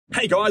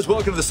Hey guys,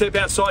 welcome to the Step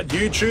Outside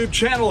YouTube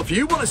channel. If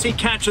you want to see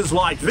catches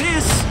like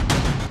this,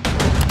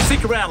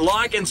 stick around,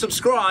 like and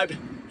subscribe.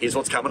 Here's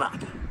what's coming up.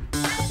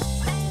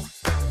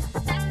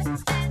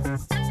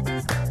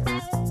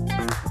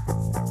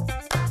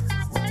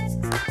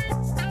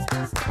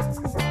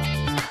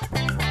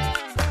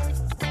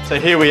 So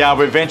here we are,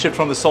 we've ventured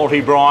from the salty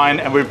brine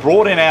and we've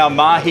brought in our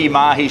Mahi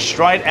Mahi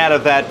straight out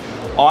of that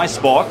ice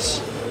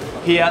box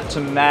here to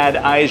Mad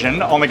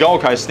Asian on the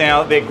Gold Coast.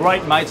 Now, they're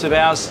great mates of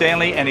ours.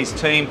 Stanley and his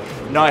team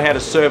know how to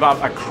serve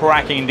up a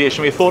cracking dish.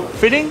 And we thought,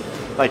 fitting,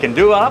 they can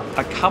do up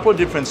a couple of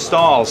different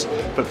styles.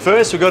 But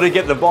first, we've got to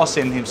get the boss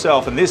in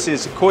himself. And this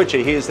is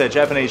Koichi. Here's their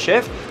Japanese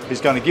chef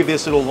who's going to give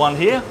this little one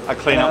here a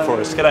clean up for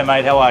us. G'day,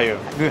 mate. How are you?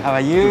 Good. How are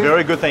you?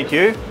 Very good, thank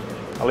you.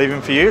 I'll leave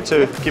him for you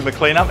to give him a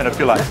clean up and a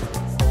fillet.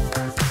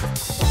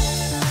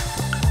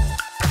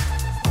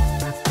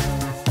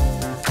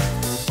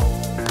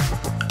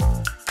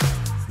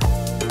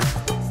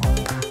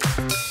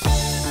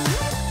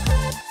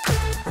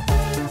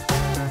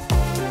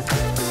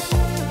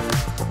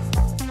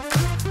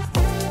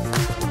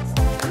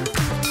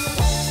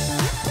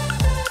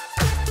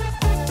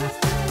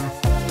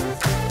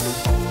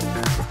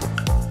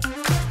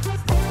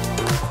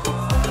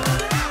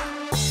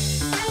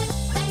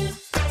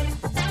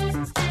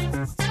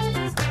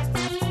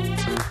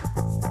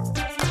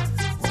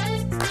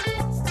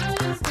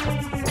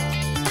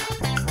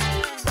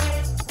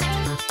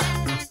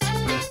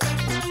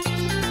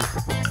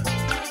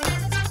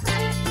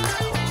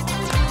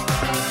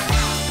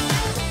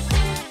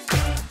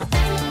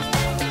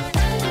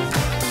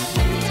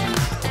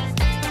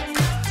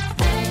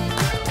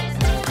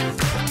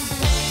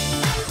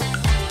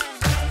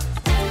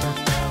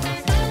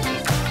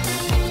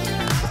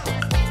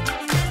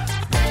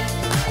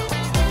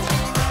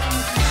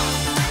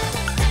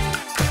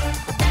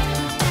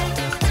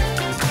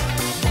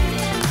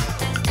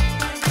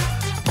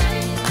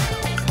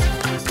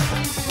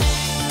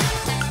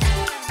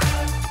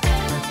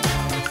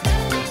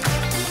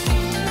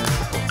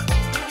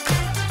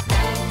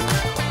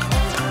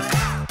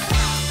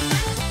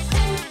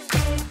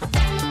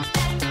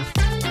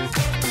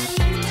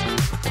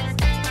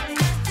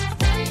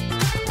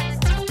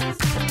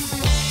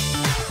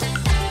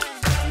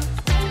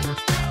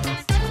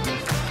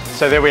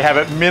 So there we have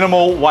it,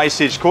 minimal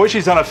wastage.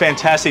 Koichi's done a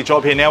fantastic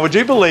job here. Now, would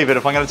you believe it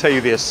if I'm going to tell you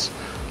this?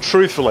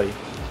 Truthfully,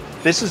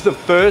 this is the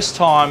first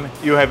time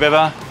you have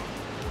ever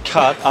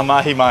cut a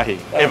Mahi Mahi,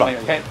 ever.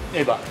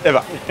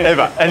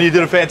 And you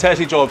did a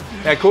fantastic job.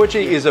 Now,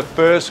 Koichi is a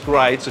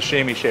first-grade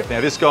sashimi chef. Now,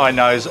 this guy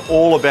knows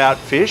all about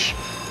fish,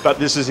 but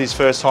this is his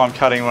first time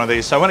cutting one of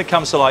these. So when it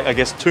comes to, like, I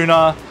guess,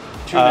 tuna,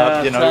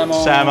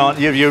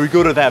 salmon, you're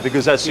good at that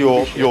because that's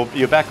your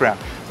background.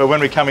 But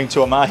when we're coming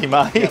to a Mahi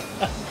Mahi,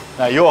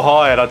 now you're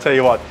hired, I'll tell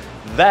you what.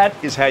 That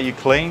is how you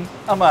clean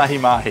a Mahi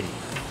Mahi.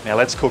 Now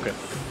let's cook it.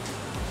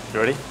 You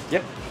ready?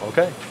 Yep.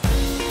 Okay.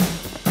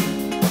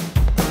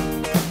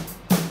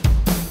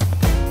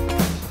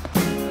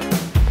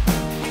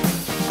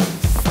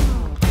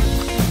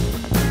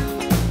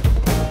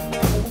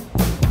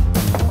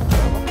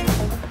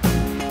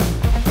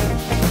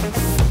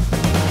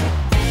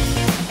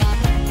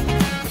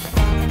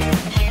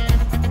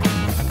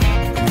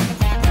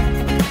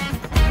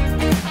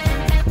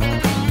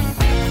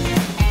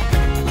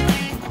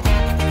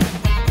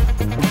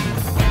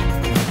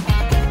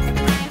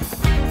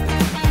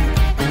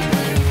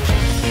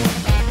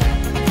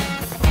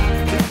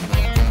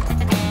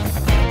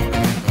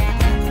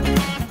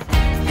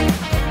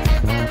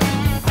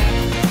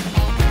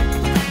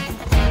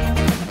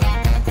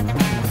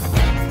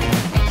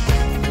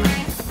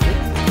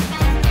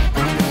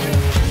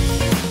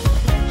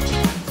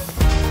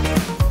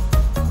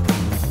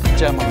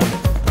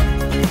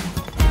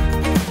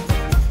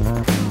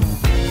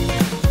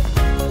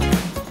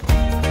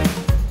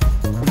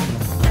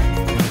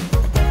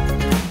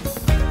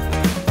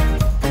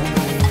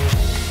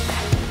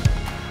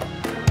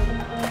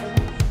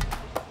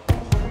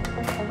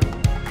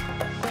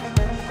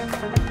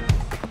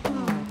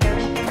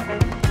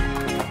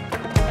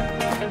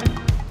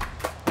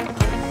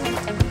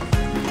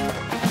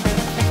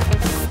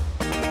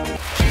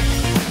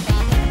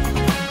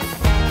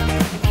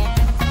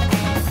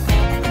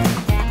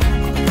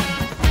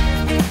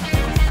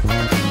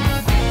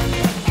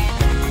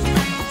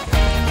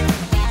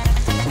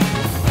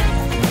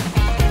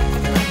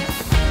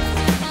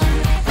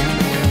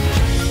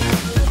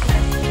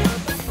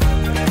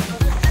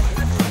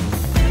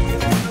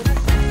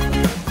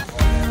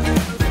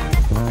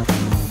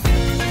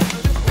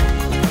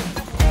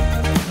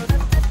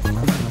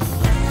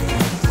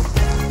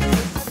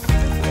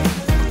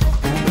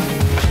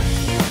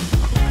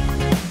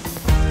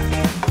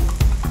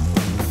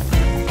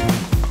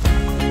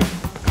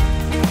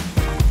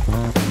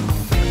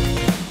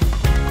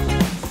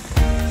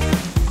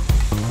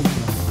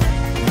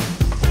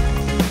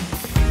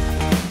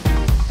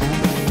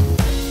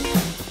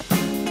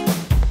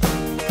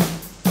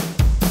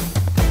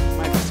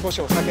少し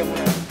お酒も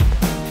ね、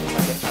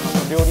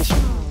料理酒。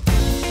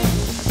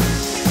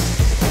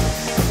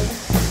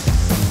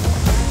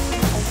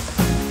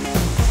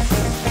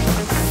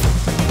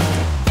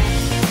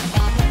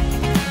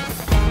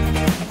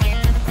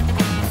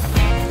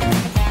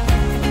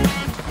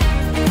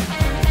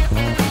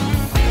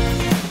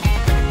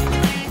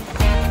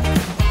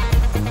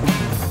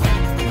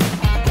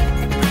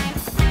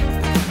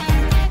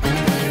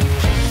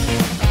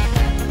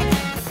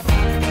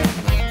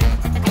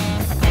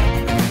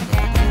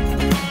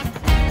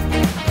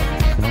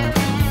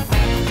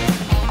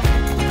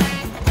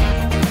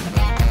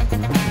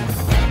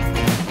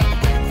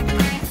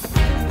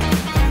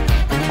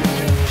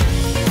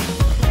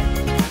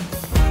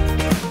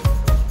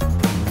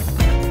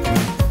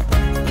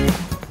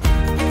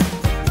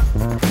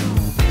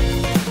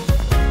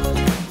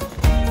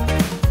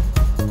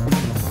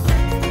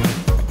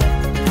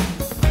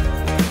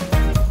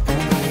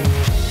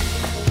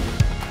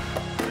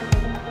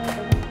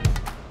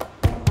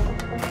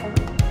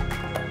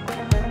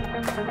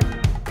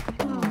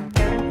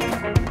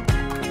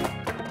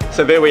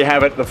So there we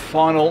have it. The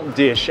final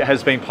dish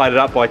has been plated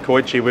up by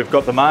Koichi. We've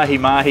got the Mahi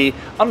Mahi.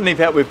 Underneath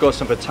that, we've got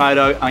some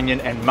potato, onion,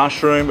 and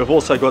mushroom. We've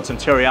also got some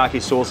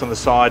teriyaki sauce on the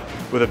side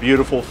with a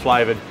beautiful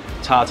flavoured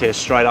tartare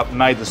straight up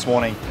made this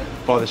morning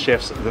by the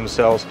chefs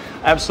themselves.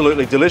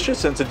 Absolutely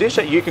delicious, and it's a dish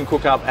that you can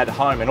cook up at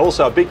home. And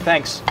also a big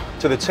thanks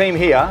to the team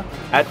here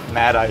at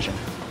Mad Asian.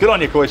 Good on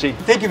you, Koichi.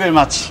 Thank you very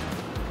much.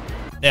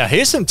 Now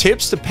here's some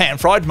tips to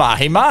pan-fried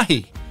Mahi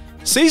Mahi.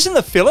 Season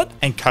the fillet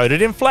and coat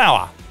it in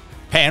flour.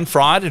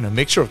 Pan-fried in a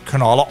mixture of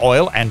canola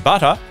oil and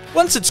butter.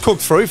 Once it's cooked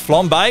through,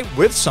 flambe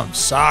with some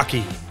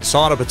sake.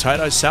 Side a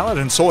potato salad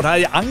and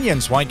saute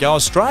onions won't go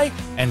astray,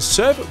 and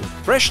serve it with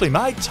freshly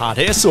made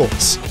tartare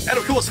sauce. And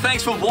of course,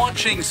 thanks for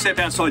watching Step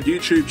Outside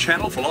YouTube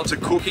channel for lots of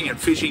cooking and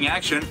fishing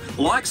action.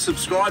 Like,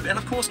 subscribe, and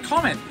of course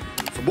comment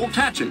for more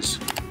catches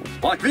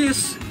like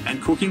this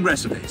and cooking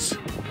recipes.